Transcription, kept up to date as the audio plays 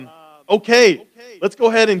Okay, let's go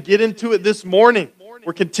ahead and get into it this morning.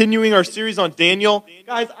 We're continuing our series on Daniel.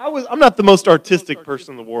 Guys, I'm not the most artistic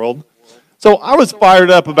person in the world, so I was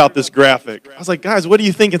fired up about this graphic. I was like, guys, what do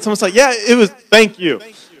you think? And someone's like, yeah, it was, thank you.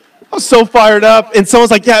 I was so fired up, and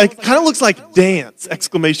someone's like, yeah, it kind of looks like dance,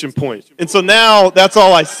 exclamation point. And so now that's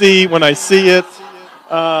all I see when I see it,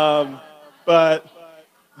 but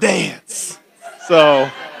dance. So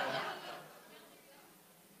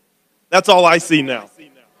that's all I see now.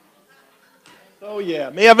 So yeah,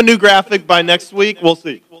 may have a new graphic by next week. We'll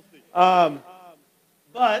see. But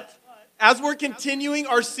as we're continuing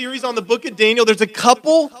our series on the book of Daniel, there's a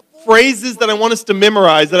couple phrases that I want us to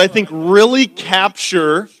memorize that I think really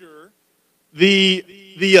capture the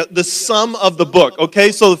sum of the book.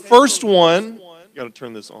 Okay, so the first one, you got to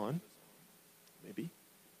turn this on.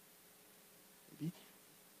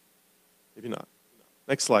 Maybe not.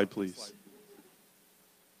 Next slide, please.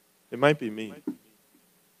 It might be me.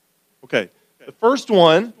 Okay. The first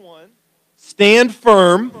one, stand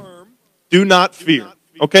firm, do not fear.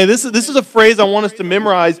 Okay, this is a phrase I want us to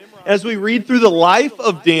memorize as we read through the life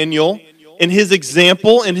of Daniel and his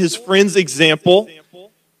example and his friend's example.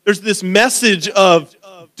 There's this message of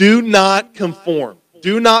do not conform,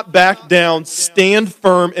 do not back down, stand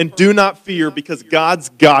firm, and do not fear because God's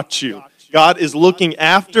got you. God is looking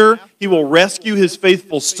after. He will rescue his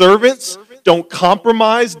faithful servants. Don't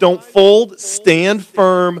compromise, don't fold, stand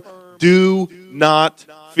firm, do not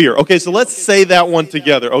fear. Okay, so let's say that one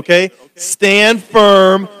together, okay? Stand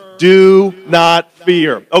firm, do not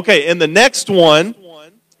fear. Okay, and the next one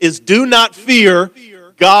is do not fear,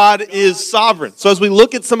 God is sovereign. So as we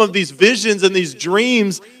look at some of these visions and these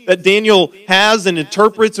dreams that Daniel has and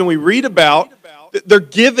interprets and we read about, they're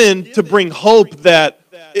given to bring hope that,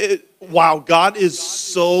 wow, God is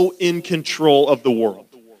so in control of the world.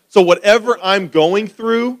 So whatever I'm going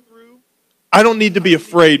through, I don't need to be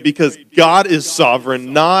afraid because God is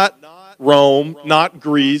sovereign, not Rome, not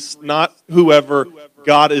Greece, not whoever.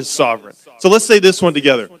 God is sovereign. So let's say this one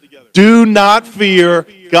together. Do not fear,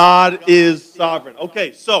 God is sovereign.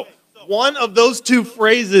 Okay, so one of those two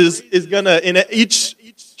phrases is going to, in each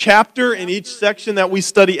chapter, in each section that we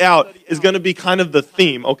study out, is going to be kind of the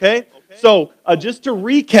theme, okay? So just to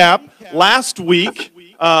recap, last week,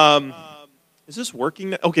 is this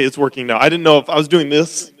working now? Okay, it's working now. I didn't know if I was doing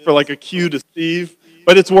this for like a cue to Steve,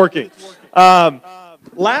 but it's working.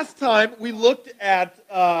 Last time we looked at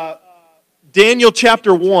Daniel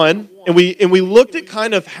chapter 1, and we looked at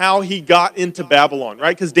kind of how he got into Babylon,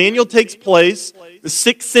 right? Because Daniel takes place the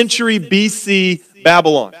 6th century BC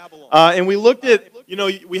Babylon. And we looked at,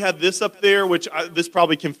 we had this up there, which this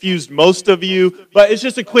probably confused most of you, but it's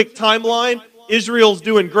just a quick timeline. Israel's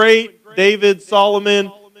doing great. David,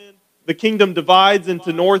 Solomon. The kingdom divides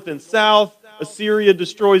into north and south. Assyria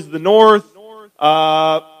destroys the north.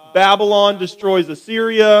 Babylon destroys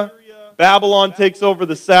Assyria. Babylon takes over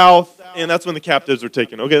the south. And that's when the captives are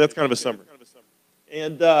taken. Okay, that's kind of a summary.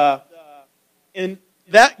 And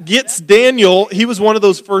that gets Daniel, he was one of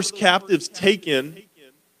those first captives taken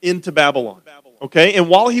into Babylon. Okay, and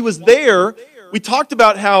while he was there, we talked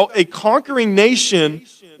about how a conquering nation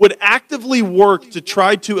would actively work to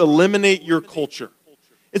try to eliminate your culture.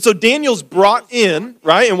 And so Daniel's brought in,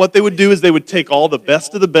 right? And what they would do is they would take all the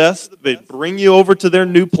best of the best. They'd bring you over to their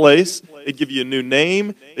new place. They'd give you a new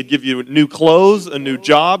name. They'd give you new clothes, a new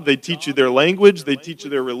job. They'd teach you their language. They'd teach you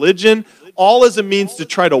their religion, all as a means to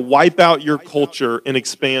try to wipe out your culture and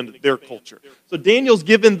expand their culture. So Daniel's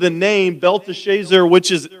given the name Belteshazzar,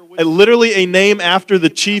 which is literally a name after the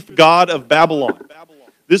chief god of Babylon.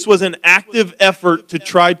 This was an active effort to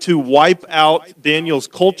try to wipe out Daniel's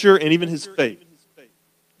culture and even his faith.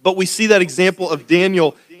 But we see that example of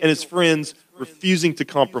Daniel and his friends refusing to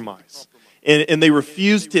compromise. And they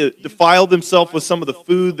refused to defile themselves with some of the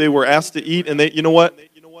food they were asked to eat. And they, you know what?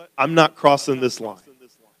 I'm not crossing this line.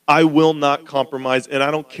 I will not compromise, and I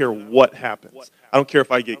don't care what happens. I don't care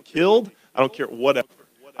if I get killed. I don't care whatever.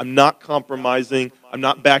 I'm not compromising. I'm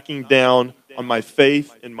not backing down on my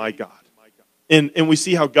faith in my God. And we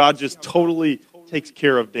see how God just totally takes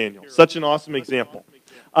care of Daniel. Such an awesome example.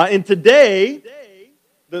 And today,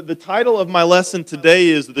 the title of my lesson today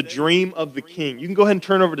is The Dream of the King. You can go ahead and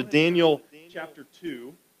turn over to Daniel chapter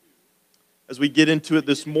 2 as we get into it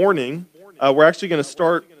this morning. We're actually going to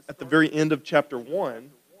start at the very end of chapter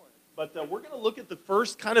 1. But we're going to look at the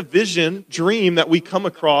first kind of vision, dream that we come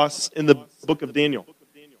across in the book of Daniel.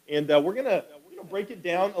 And we're going to break it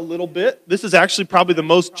down a little bit. This is actually probably the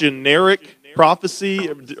most generic prophecy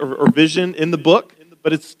or vision in the book,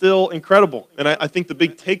 but it's still incredible. And I think the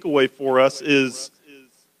big takeaway for us is,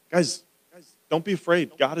 guys, don't be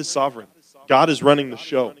afraid. God is sovereign. God is running the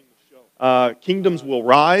show. Kingdoms will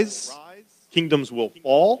rise Kingdoms will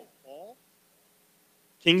fall.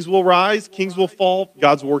 Kings will rise. Kings will fall.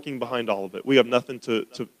 God's working behind all of it. We have nothing to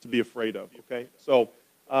be afraid of, okay? So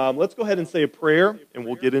let's go ahead and say a prayer, and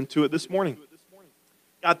we'll get into it this morning.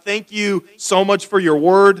 God, thank you so much for your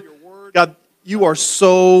word. God, you are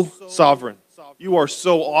so sovereign. You are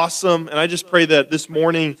so awesome. And I just pray that this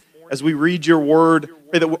morning, as we read your word,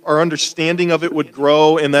 pray that our understanding of it would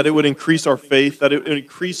grow and that it would increase our faith, that it would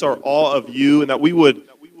increase our awe of you, and that we would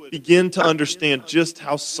begin to understand just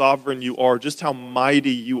how sovereign you are, just how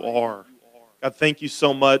mighty you are. God, thank you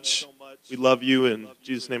so much. We love you. In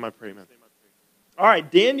Jesus' name I pray, amen. All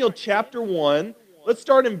right, Daniel chapter 1. Let's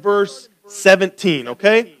start in verse 17,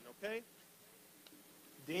 okay?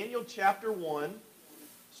 Daniel chapter 1,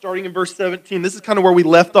 starting in verse 17. This is kind of where we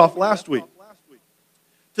left off last week.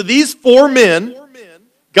 To these 4 men,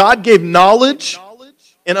 God gave knowledge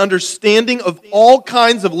and understanding of all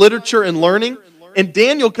kinds of literature and learning, and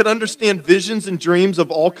Daniel could understand visions and dreams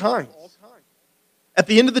of all kinds. At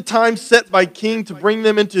the end of the time set by king to bring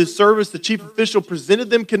them into his service, the chief official presented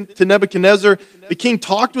them to Nebuchadnezzar. The king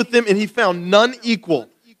talked with them, and he found none equal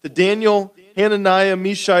to Daniel, Hananiah,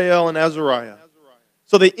 Mishael, and Azariah.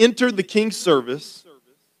 So they entered the king's service.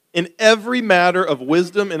 In every matter of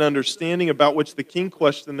wisdom and understanding about which the king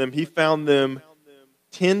questioned them, he found them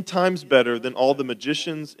 10 times better than all the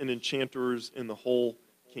magicians and enchanters in the whole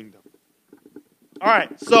kingdom. All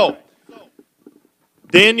right, so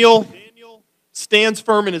Daniel stands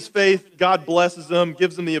firm in his faith. God blesses them,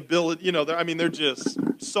 gives them the ability. They're just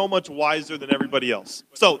so much wiser than everybody else.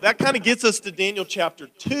 So that kind of gets us to Daniel chapter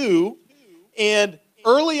 2. And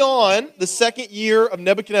early on, the second year of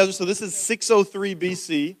Nebuchadnezzar, so this is 603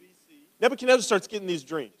 BC, Nebuchadnezzar starts getting these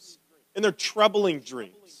dreams. And they're troubling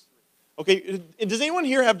dreams. Okay, and does anyone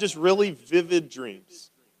here have just really vivid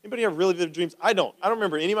dreams? Anybody have really vivid dreams? I don't. I don't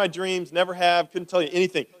remember any of my dreams, never have, couldn't tell you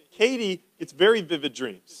anything. Katie gets very vivid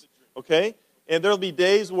dreams, okay? And there'll be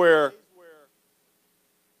days where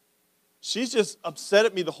she's just upset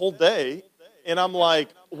at me the whole day, and I'm like,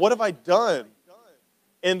 what have I done?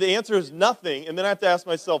 And the answer is nothing, and then I have to ask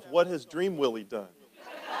myself, what has Dream Willie done?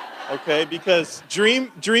 Okay, because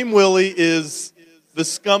Dream Willie is the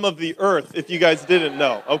scum of the earth, if you guys didn't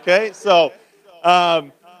know, okay? So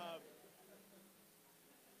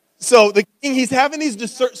the king, he's having these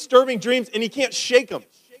disturbing dreams, and he can't shake them.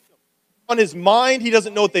 On his mind, he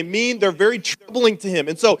doesn't know what they mean. They're very troubling to him.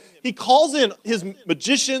 And so he calls in his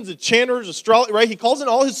magicians, enchanters, astrologers, right? He calls in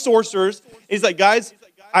all his sorcerers, and he's like, guys,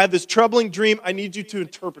 I have this troubling dream. I need you to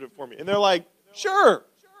interpret it for me. And they're like, sure.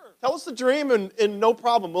 Tell us the dream, and no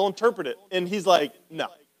problem. We'll interpret it. And he's like, no.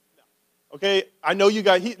 Okay, I know you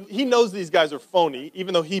guys. He knows these guys are phony,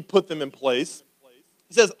 even though he put them in place.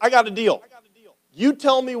 He says, I got a deal. You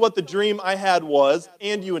tell me what the dream I had was,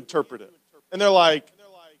 and you interpret it. And they're like,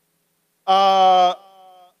 O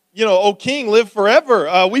king, live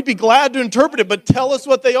forever. We'd be glad to interpret it, but tell us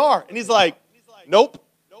what they are. And he's like, nope.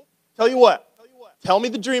 Tell you what. Tell me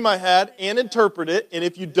the dream I had and interpret it, and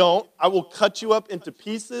if you don't, I will cut you up into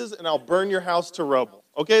pieces and I'll burn your house to rubble.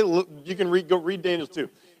 Okay, you can go read Daniel 2.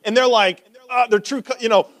 And they're like, they're true,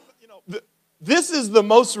 this is the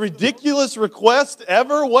most ridiculous request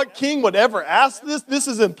ever. What king would ever ask this? This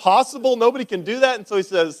is impossible. Nobody can do that. And so he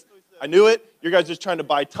says, I knew it. You guys are just trying to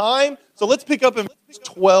buy time. So let's pick up in verse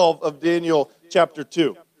 12 of Daniel chapter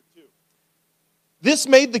 2. This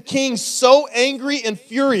made the king so angry and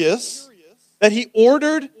furious that he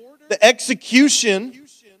ordered the execution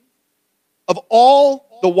of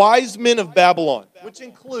all the wise men of Babylon, which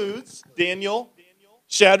includes Daniel,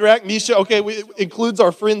 Shadrach, Meshach, includes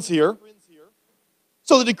our friends here.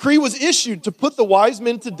 So the decree was issued to put the wise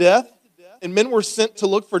men to death, and men were sent to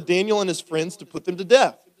look for Daniel and his friends to put them to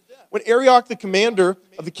death. When Arioch, the commander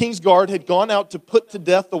of the king's guard, had gone out to put to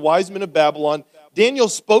death the wise men of Babylon, Daniel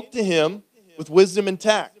spoke to him with wisdom and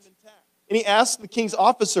tact. And he asked the king's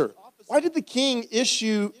officer, why did the king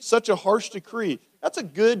issue such a harsh decree? That's a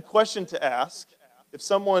good question to ask if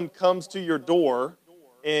someone comes to your door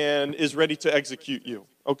and is ready to execute you,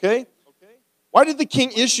 okay? Why did the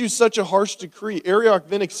king issue such a harsh decree? Arioch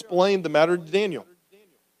then explained the matter to Daniel.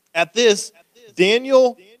 At this,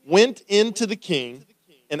 Daniel went into the king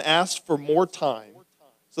and asked for more time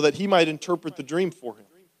so that he might interpret the dream for him.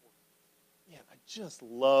 Man, I just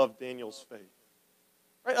love Daniel's faith.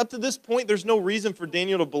 Right up to this point, there's no reason for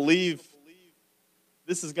Daniel to believe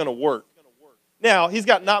this is going to work. Now, he's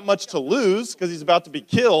got not much to lose because he's about to be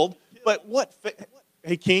killed, but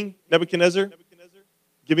hey, King Nebuchadnezzar,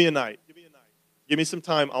 give me a night. Give me some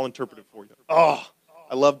time, I'll interpret it for you. Oh,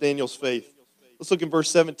 I love Daniel's faith. Let's look in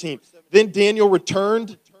verse 17. Then Daniel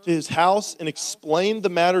returned to his house and explained the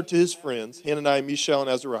matter to his friends, Hananiah, Mishael, and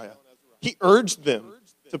Azariah. he urged them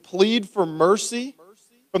to plead for mercy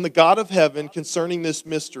from the God of heaven concerning this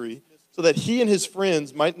mystery, so that he and his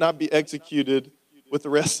friends might not be executed with the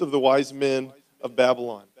rest of the wise men of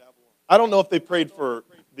Babylon. I don't know if they prayed for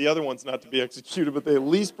the other ones not to be executed, but they at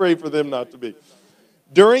least prayed for them not to be.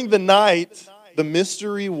 During the night, the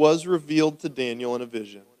mystery was revealed to Daniel in a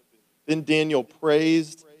vision. Then Daniel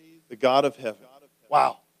praised the God of heaven.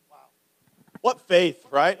 Wow. What faith,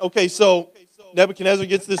 right? Okay, so Nebuchadnezzar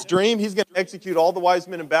gets this dream. He's going to execute all the wise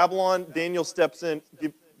men in Babylon. Daniel steps in.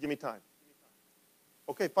 Give me time.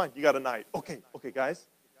 Okay, fine. You got a night. Okay, guys.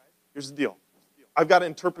 Here's the deal. I've got to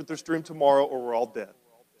interpret this dream tomorrow or we're all dead.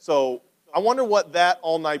 So I wonder what that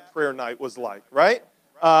all-night prayer night was like, right?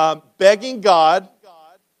 Begging God,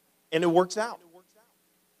 and it works out.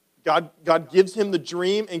 God gives him the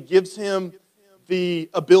dream and gives him the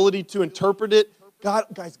ability to interpret it. God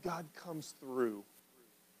comes through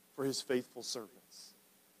for his faithful servants.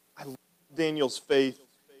 I love Daniel's faith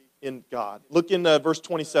in God. Look in verse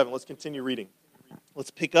 27. Let's continue reading.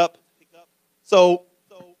 Let's pick up. So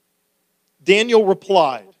Daniel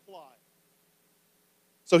replied.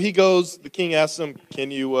 So he goes, the king asks him,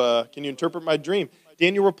 can you interpret my dream?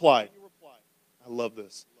 Daniel replied, I love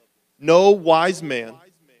this. No wise man,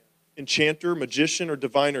 enchanter, magician, or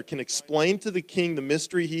diviner can explain to the king the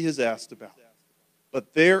mystery he has asked about.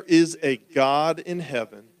 But there is a God in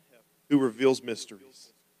heaven who reveals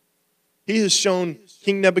mysteries. He has shown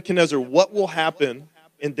King Nebuchadnezzar what will happen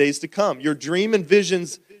in days to come. Your dream and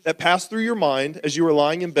visions that pass through your mind as you are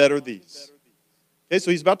lying in bed are these. Okay,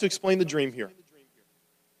 so he's about to explain the dream here.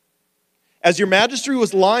 As your majesty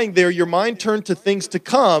was lying there, your mind turned to things to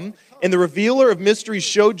come, and the revealer of mysteries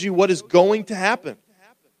showed you what is going to happen.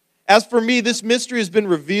 As for me, this mystery has been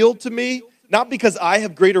revealed to me, not because I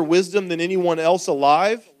have greater wisdom than anyone else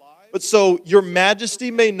alive, but so your majesty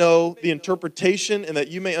may know the interpretation and that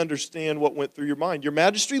you may understand what went through your mind. Your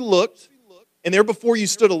majesty looked, and there before you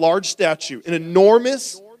stood a large statue, an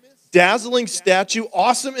enormous, dazzling statue,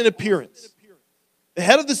 awesome in appearance. The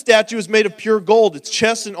head of the statue is made of pure gold, its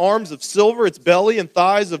chest and arms of silver, its belly and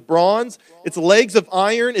thighs of bronze, its legs of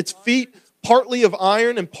iron, its feet partly of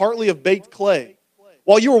iron and partly of baked clay.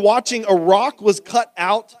 While you were watching, a rock was cut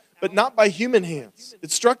out, but not by human hands.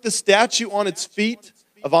 It struck the statue on its feet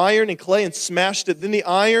of iron and clay and smashed it. Then the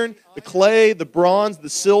iron, the clay, the bronze, the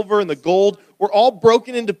silver, and the gold were all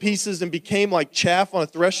broken into pieces and became like chaff on a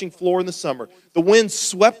threshing floor in the summer. The wind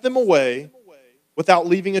swept them away without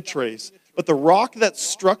leaving a trace. But the rock that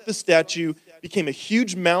struck the statue became a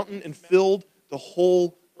huge mountain and filled the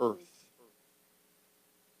whole earth.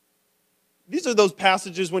 These are those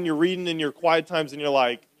passages when you're reading in your quiet times and you're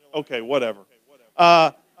like, okay, whatever.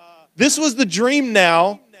 This was the dream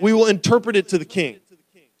now. We will interpret it to the king.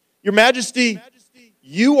 Your Majesty,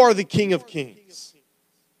 you are the King of Kings.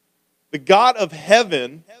 The God of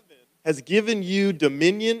heaven has given you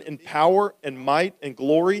dominion and power and might and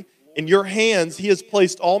glory. In your hands, he has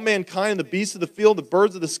placed all mankind, the beasts of the field, the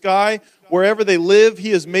birds of the sky, wherever they live.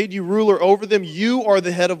 He has made you ruler over them. You are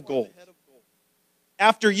the head of gold.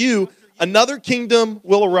 After you, another kingdom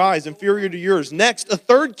will arise, inferior to yours. Next, a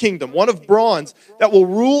third kingdom, one of bronze, that will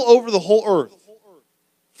rule over the whole earth.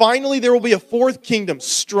 Finally, there will be a fourth kingdom,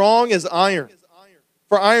 strong as iron.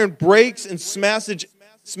 For iron breaks and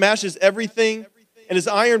smashes everything, and as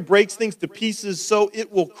iron breaks things to pieces, so it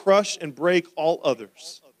will crush and break all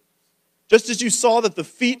others. Just as you saw that the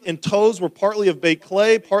feet and toes were partly of baked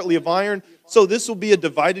clay, partly of iron, so this will be a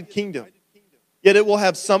divided kingdom. Yet it will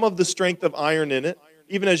have some of the strength of iron in it,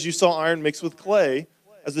 even as you saw iron mixed with clay.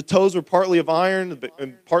 As the toes were partly of iron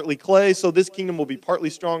and partly clay, so this kingdom will be partly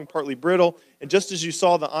strong and partly brittle. And just as you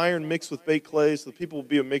saw the iron mixed with baked clay, so the people will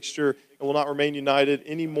be a mixture and will not remain united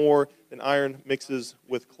any more than iron mixes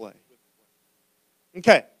with clay.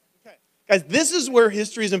 Okay. Guys, this is where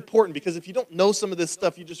history is important, because if you don't know some of this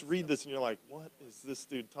stuff, you just read this and you're like, what is this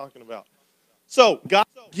dude talking about? So God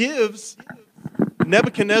gives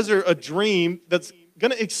Nebuchadnezzar a dream that's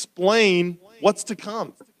going to explain what's to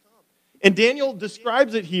come. And Daniel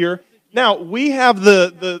describes it here. Now, we have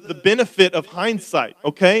the benefit of hindsight,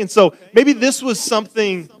 okay? And so maybe this was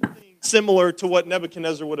something similar to what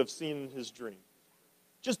Nebuchadnezzar would have seen in his dream.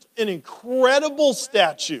 Just an incredible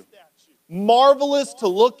statue. Marvelous to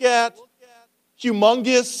look at.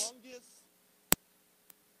 Humongous.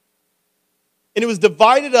 And it was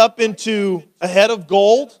divided up into a head of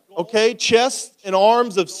gold, okay, chest and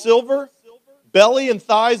arms of silver, belly and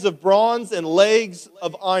thighs of bronze, and legs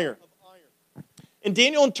of iron. And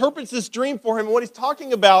Daniel interprets this dream for him, and what he's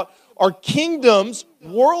talking about are kingdoms,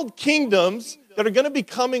 world kingdoms, that are going to be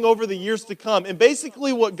coming over the years to come. And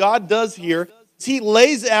basically what God does here he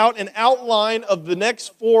lays out an outline of the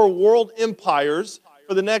next 4 world empires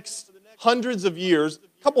for the next hundreds of years,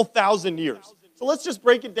 a couple thousand years. So let's just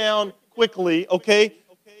break it down quickly, okay?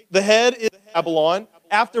 The head is Babylon.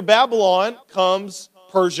 After Babylon comes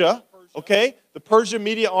Persia, okay? The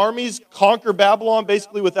Persia-Media armies conquer Babylon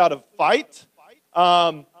basically without a fight.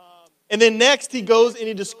 And then next he goes and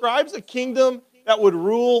he describes a kingdom that would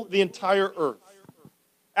rule the entire earth.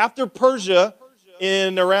 After Persia,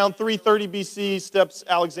 in around 330 BC, steps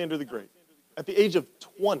Alexander the Great. At the age of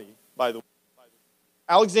 20, by the way.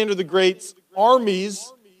 Alexander the Great's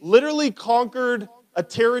armies literally conquered a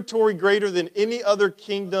territory greater than any other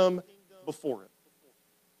kingdom before it.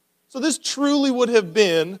 So this truly would have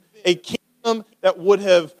been a kingdom that would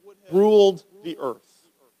have ruled the earth.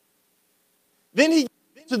 Then he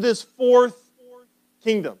gets to this 4th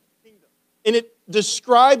kingdom. And it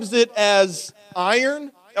describes it as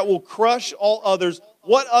iron that will crush all others.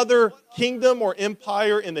 What other kingdom or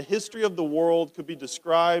empire in the history of the world could be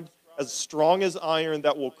described as strong as iron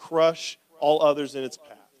that will crush all others in its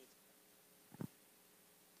path?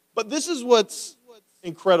 But this is what's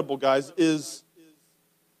incredible, guys, is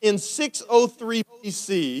in 603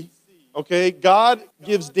 BC, okay, God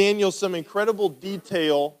gives Daniel some incredible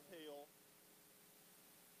detail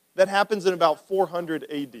that happens in about 400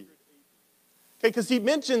 AD. Okay, because he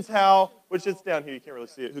mentions how, which it's down here, you can't really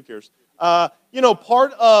see it, who cares? Part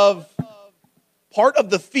of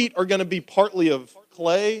the feet are going to be partly of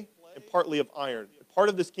clay and partly of iron. Part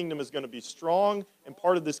of this kingdom is going to be strong, and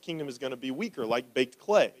part of this kingdom is going to be weaker, like baked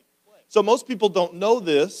clay. So most people don't know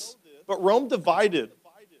this, but Rome divided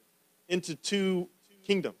into 2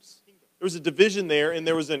 kingdoms. There was a division there, and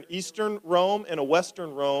there was an Eastern Rome and a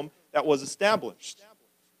Western Rome that was established.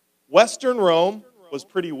 Western Rome was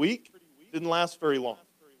pretty weak, didn't last very long.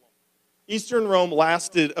 Eastern Rome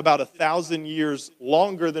lasted about 1,000 years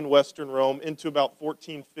longer than Western Rome into about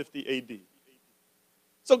 1450 AD.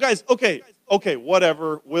 So guys, okay,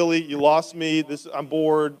 whatever. Willie, you lost me. I'm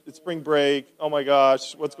bored. It's spring break. Oh my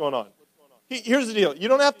gosh, what's going on? Here's the deal. You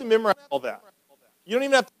don't have to memorize all that. You don't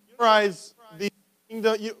even have to memorize the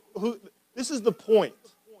kingdom. This is the point.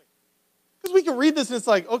 Because we can read this and it's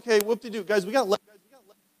like, okay, whoop-de-doo. Guys, we got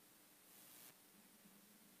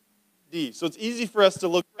D. So it's easy for us to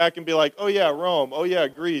look back and be like, oh yeah, Rome. Oh yeah,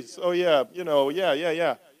 Greece. Oh yeah,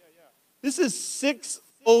 yeah. This is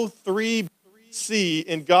 603 BC,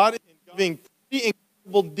 and God is giving pretty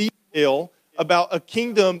incredible detail about a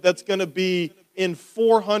kingdom that's going to be in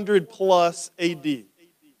 400 plus AD.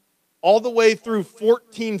 All the way through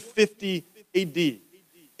 1450 AD.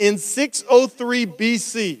 In 603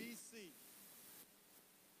 BC,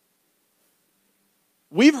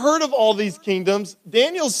 we've heard of all these kingdoms.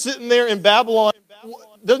 Daniel's sitting there in Babylon,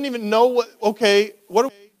 doesn't even know what.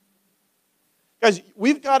 Guys,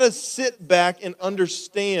 we've got to sit back and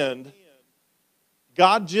understand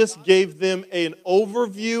God just gave them an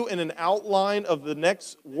overview and an outline of the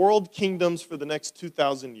next world kingdoms for the next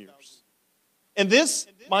 2,000 years. And this,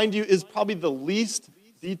 mind you, is probably the least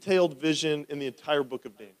detailed vision in the entire book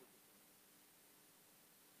of Daniel.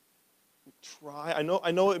 I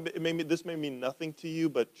know this may mean nothing to you,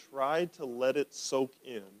 but try to let it soak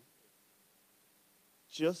in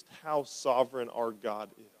just how sovereign our God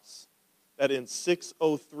is. That in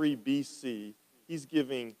 603 BC, he's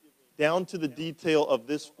giving down to the detail of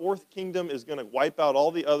this 4th kingdom is going to wipe out all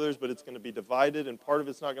the others, but it's going to be divided, and part of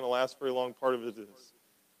it's not going to last very long, part of it is.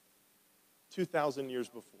 2,000 years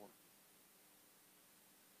before.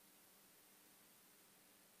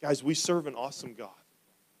 Guys, we serve an awesome God.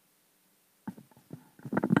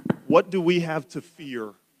 What do we have to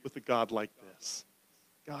fear with a God like this?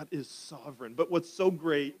 God is sovereign. But what's so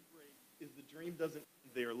great is the dream doesn't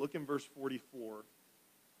end there. Look in verse 44.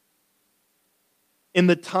 In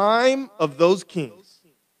the time of those kings,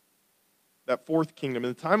 that 4th kingdom,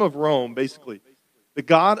 in the time of Rome, basically, the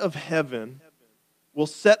God of heaven will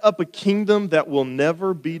set up a kingdom that will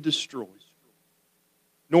never be destroyed,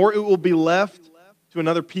 nor it will be left to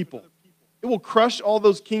another people. It will crush all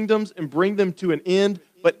those kingdoms and bring them to an end,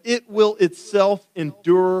 but it will itself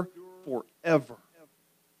endure forever.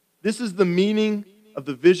 This is the meaning of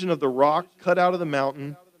the vision of the rock cut out of the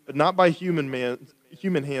mountain, but not by human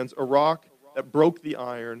hands, a rock that broke the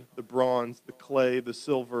iron, the bronze, the clay, the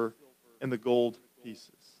silver, and the gold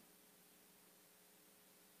pieces.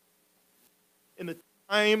 In the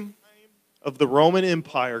time of the Roman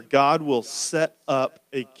Empire, God will set up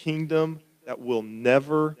a kingdom that will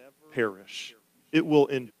never perish. It will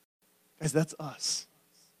endure. Guys, that's us.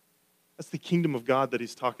 That's the kingdom of God that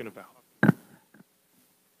he's talking about. And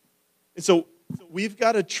so we've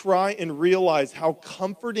got to try and realize how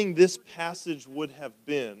comforting this passage would have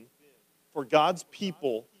been for God's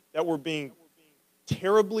people that were being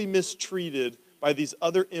terribly mistreated by these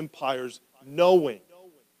other empires, knowing,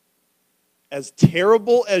 as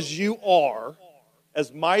terrible as you are,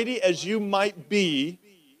 as mighty as you might be,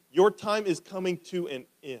 your time is coming to an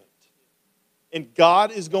end. And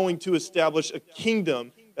God is going to establish a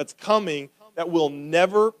kingdom that's coming that will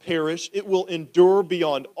never perish. It will endure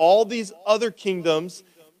beyond all these other kingdoms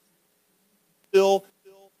till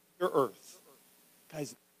your earth.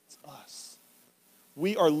 Guys, it's us.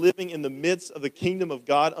 We are living in the midst of the kingdom of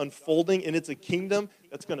God unfolding, and it's a kingdom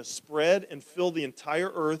that's going to spread and fill the entire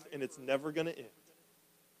earth, and it's never going to end.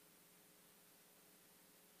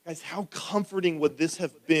 Guys, how comforting would this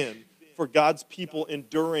have been for God's people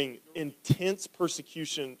enduring intense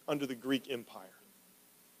persecution under the Greek Empire?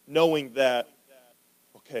 Knowing that,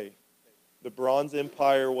 okay, the Bronze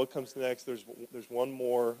Empire, what comes next? There's one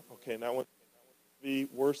more. Okay, and that one will be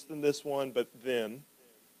worse than this one, but then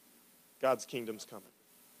God's kingdom's coming.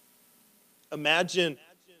 Imagine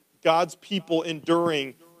God's people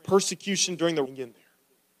enduring persecution during the... Hang in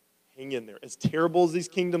there. Hang in there. As terrible as these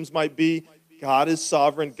kingdoms might be, God is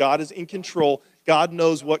sovereign. God is in control. God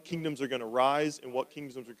knows what kingdoms are going to rise and what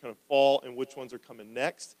kingdoms are going to fall and which ones are coming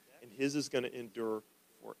next, and his is going to endure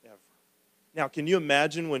forever. Now, can you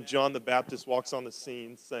imagine when John the Baptist walks on the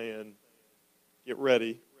scene saying, get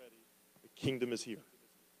ready, the kingdom is here.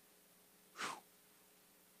 Whew.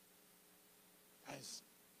 Guys,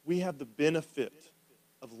 we have the benefit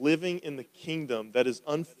of living in the kingdom that is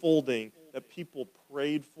unfolding, that people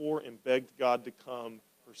prayed for and begged God to come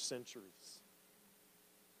for centuries.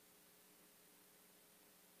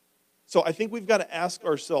 So I think we've got to ask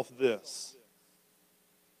ourselves this.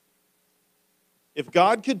 If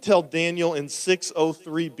God could tell Daniel in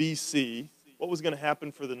 603 BC what was going to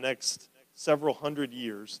happen for the next several hundred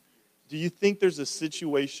years, do you think there's a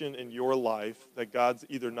situation in your life that God's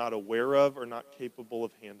either not aware of or not capable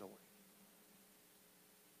of handling?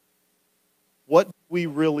 What do we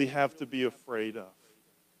really have to be afraid of?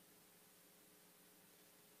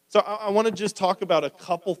 So I want to just talk about a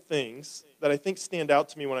couple things that I think stand out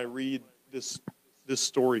to me when I read this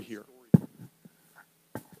story here.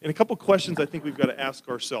 And a couple questions I think we've got to ask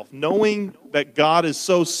ourselves. Knowing that God is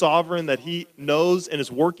so sovereign that he knows and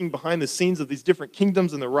is working behind the scenes of these different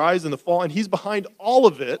kingdoms and the rise and the fall, and he's behind all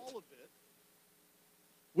of it,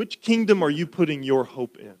 which kingdom are you putting your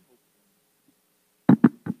hope in?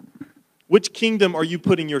 Which kingdom are you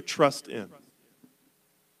putting your trust in?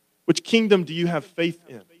 Which kingdom do you have faith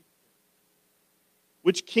in?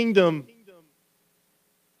 Which kingdom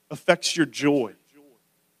affects your joy?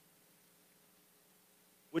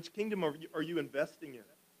 Which kingdom are you investing in?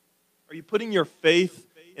 Are you putting your faith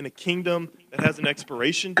in a kingdom that has an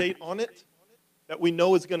expiration date on it, that we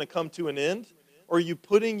know is going to come to an end? Or are you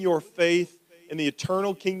putting your faith in the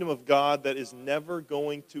eternal kingdom of God that is never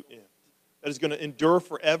going to end, that is going to endure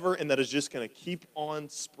forever, and that is just going to keep on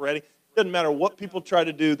spreading? It doesn't matter what people try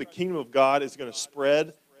to do, the kingdom of God is going to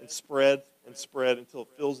spread and spread and spread until it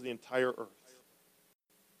fills the entire earth.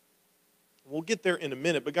 We'll get there in a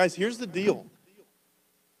minute, but guys, here's the deal.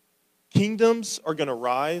 Kingdoms are going to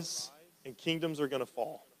rise and kingdoms are going to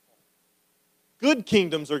fall. Good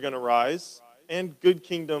kingdoms are going to rise and good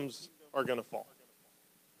kingdoms are going to fall.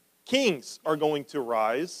 Kings are going to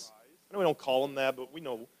rise. I know we don't call them that, but we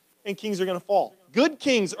know. And kings are going to fall. Good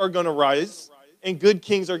kings are going to rise and good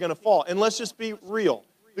kings are going to fall. And let's just be real.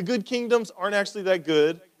 The good kingdoms aren't actually that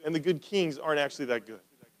good and the good kings aren't actually that good.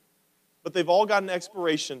 But they've all got an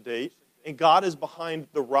expiration date, and God is behind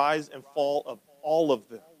the rise and fall of all of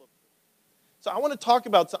them. So I want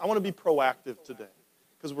to be proactive today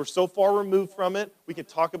because we're so far removed from it. We can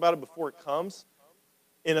talk about it before it comes.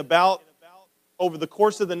 Over the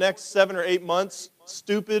course of the next 7 or 8 months,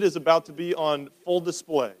 stupid is about to be on full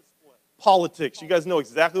display. Politics, you guys know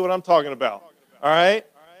exactly what I'm talking about. All right?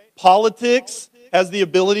 Politics has the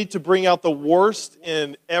ability to bring out the worst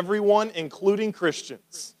in everyone, including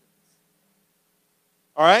Christians.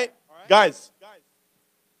 All right? Guys,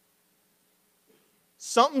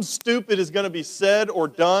 something stupid is going to be said or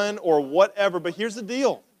done or whatever, but here's the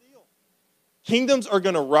deal. Kingdoms are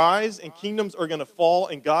going to rise and kingdoms are going to fall,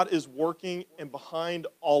 and God is working and behind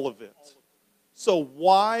all of it. So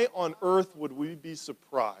why on earth would we be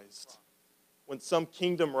surprised when some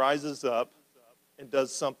kingdom rises up and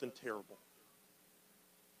does something terrible?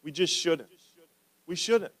 We just shouldn't. We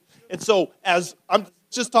shouldn't. And so as I'm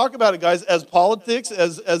just talking about it, guys, as politics,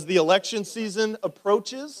 as the election season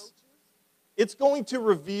approaches, it's going to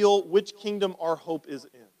reveal which kingdom our hope is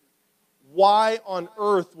in. Why on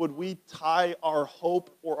earth would we tie our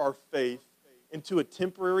hope or our faith into a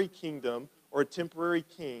temporary kingdom or a temporary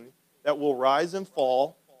king that will rise and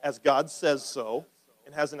fall as God says so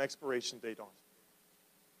and has an expiration date on it.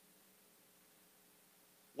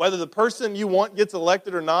 Whether the person you want gets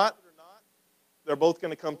elected or not, they're both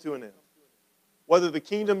going to come to an end. Whether the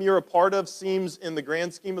kingdom you're a part of seems in the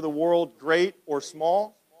grand scheme of the world great or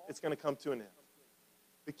small, it's going to come to an end.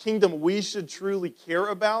 The kingdom we should truly care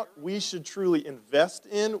about, we should truly invest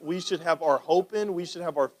in, we should have our hope in, we should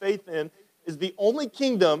have our faith in, is the only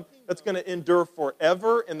kingdom that's going to endure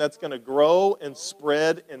forever and that's going to grow and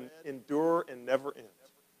spread and endure and never end.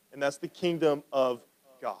 And that's the kingdom of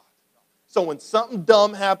God. So when something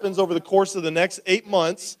dumb happens over the course of the next 8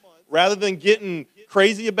 months, rather than getting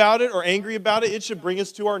crazy about it or angry about it, it should bring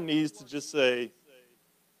us to our knees to just say,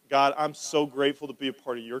 God, I'm so grateful to be a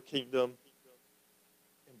part of your kingdom.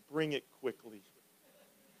 And bring it quickly.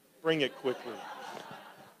 Bring it quickly.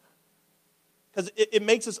 Because it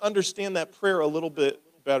makes us understand that prayer a little bit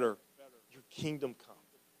better. Your kingdom come.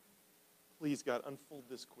 Please, God, unfold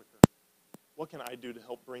this quicker. What can I do to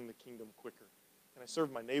help bring the kingdom quicker? Can I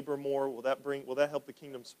serve my neighbor more? Will that help the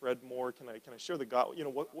kingdom spread more? Can I share the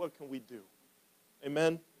gospel? What can we do?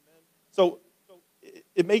 Amen? So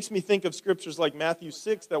it makes me think of scriptures like Matthew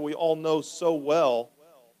 6 that we all know so well.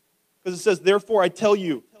 Because it says, therefore I tell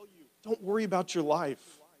you, don't worry about your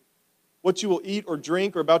life. What you will eat or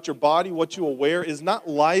drink, or about your body, what you will wear. Is not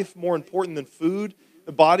life more important than food?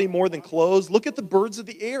 The body more than clothes? Look at the birds of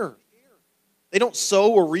the air. They don't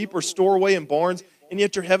sow or reap or store away in barns, and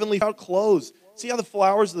yet your heavenly Father clothes. See how the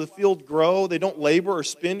flowers of the field grow? They don't labor or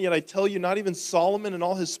spin, yet I tell you, not even Solomon in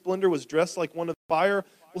all his splendor was dressed like one of fire.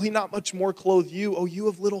 Will he not much more clothe you, O you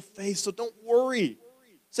of little faith? So don't worry,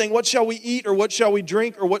 saying, what shall we eat, or what shall we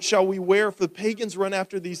drink, or what shall we wear? For the pagans run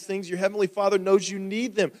after these things. Your heavenly Father knows you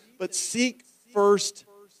need them. But seek first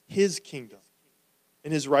his kingdom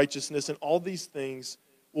and his righteousness, and all these things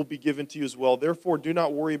will be given to you as well. Therefore, do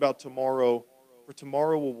not worry about tomorrow, for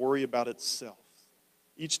tomorrow will worry about itself.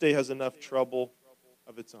 Each day has enough trouble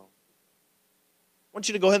of its own. I want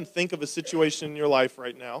you to go ahead and think of a situation in your life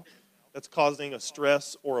right now that's causing a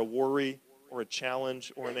stress or a worry or a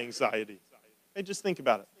challenge or an anxiety. Okay, just think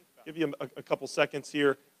about it. I'll give you a couple seconds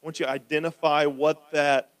here. I want you to identify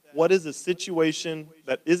what is a situation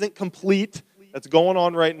that isn't complete, that's going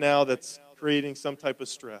on right now, that's creating some type of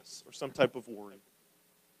stress or some type of worry.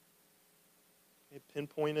 Okay,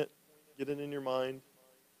 pinpoint it, get it in your mind.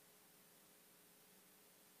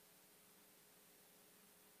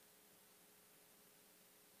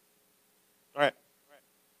 All right.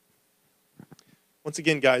 Once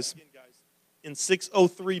again, guys, in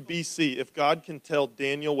 603 BC, if God can tell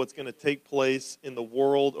Daniel what's going to take place in the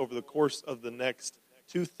world over the course of the next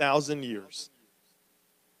 2,000 years,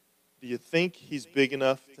 do you think he's big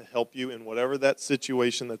enough to help you in whatever that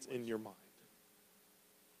situation that's in your mind?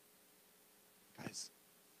 Guys,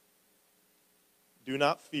 do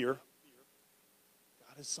not fear.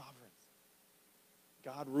 God is sovereign.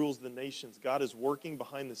 God rules the nations. God is working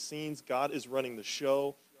behind the scenes. God is running the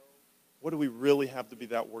show. What do we really have to be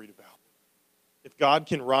that worried about? If God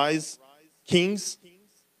can rise kings, I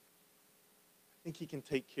think he can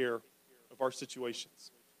take care of our situations.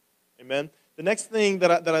 Amen? The next thing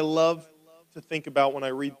that I love to think about when I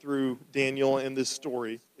read through Daniel and this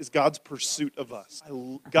story is God's pursuit of us.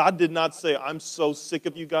 God did not say, I'm so sick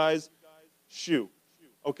of you guys. Shoo.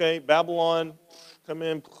 Okay, Babylon, come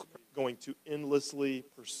in. Going to endlessly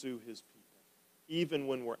pursue his people, even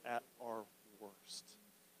when we're at our worst.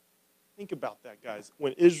 Think about that, guys.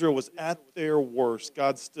 When Israel was at their worst,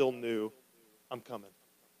 God still knew, I'm coming.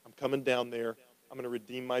 I'm coming down there. I'm going to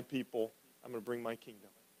redeem my people. I'm going to bring my kingdom.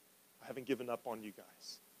 I haven't given up on you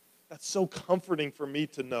guys. That's so comforting for me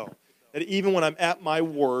to know that even when I'm at my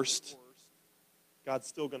worst, God's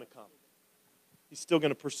still going to come. He's still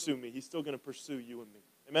going to pursue me. He's still going to pursue you and me.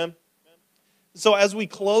 Amen? So as we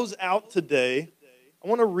close out today, I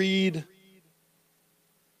want to read,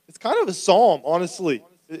 it's kind of a psalm, honestly.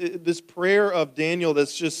 This prayer of Daniel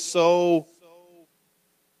that's just so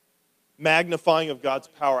magnifying of God's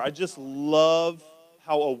power. I just love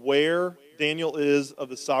how aware Daniel is of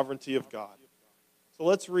the sovereignty of God. So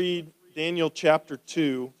let's read Daniel chapter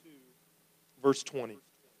 2, verse 20.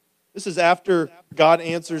 This is after God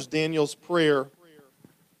answers Daniel's prayer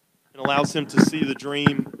and allows him to see the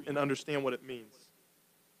dream and understand what it means.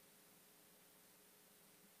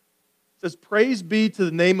 It says, praise be to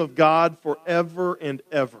the name of God forever and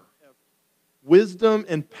ever. Wisdom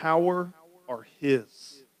and power are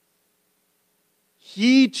his.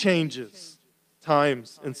 He changes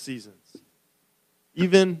times and seasons,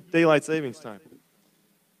 even daylight savings time.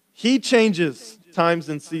 He changes times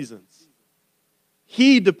and seasons.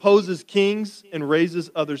 He deposes kings and raises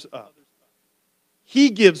others up. He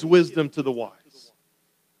gives wisdom to the wise.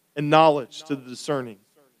 and knowledge to the discerning.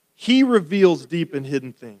 He reveals deep and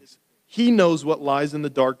hidden things. He knows what lies in the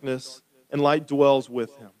darkness, and light dwells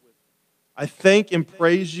with him. I thank and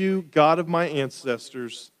praise you, God of my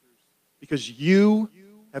ancestors, because you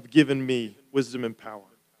have given me wisdom and power.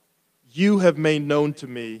 You have made known to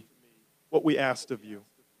me what we asked of you,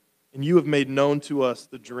 and you have made known to us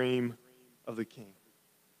the dream of the King.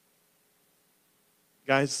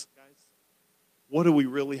 Guys, what do we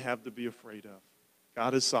really have to be afraid of?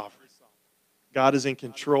 God is sovereign. God is in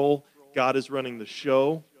control. God is running the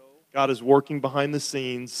show. God is working behind the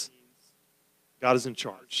scenes. God is in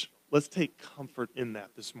charge. Let's take comfort in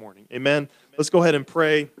that this morning. Amen. Let's go ahead and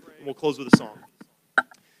pray, and we'll close with a song.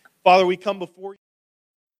 Father, we come before you.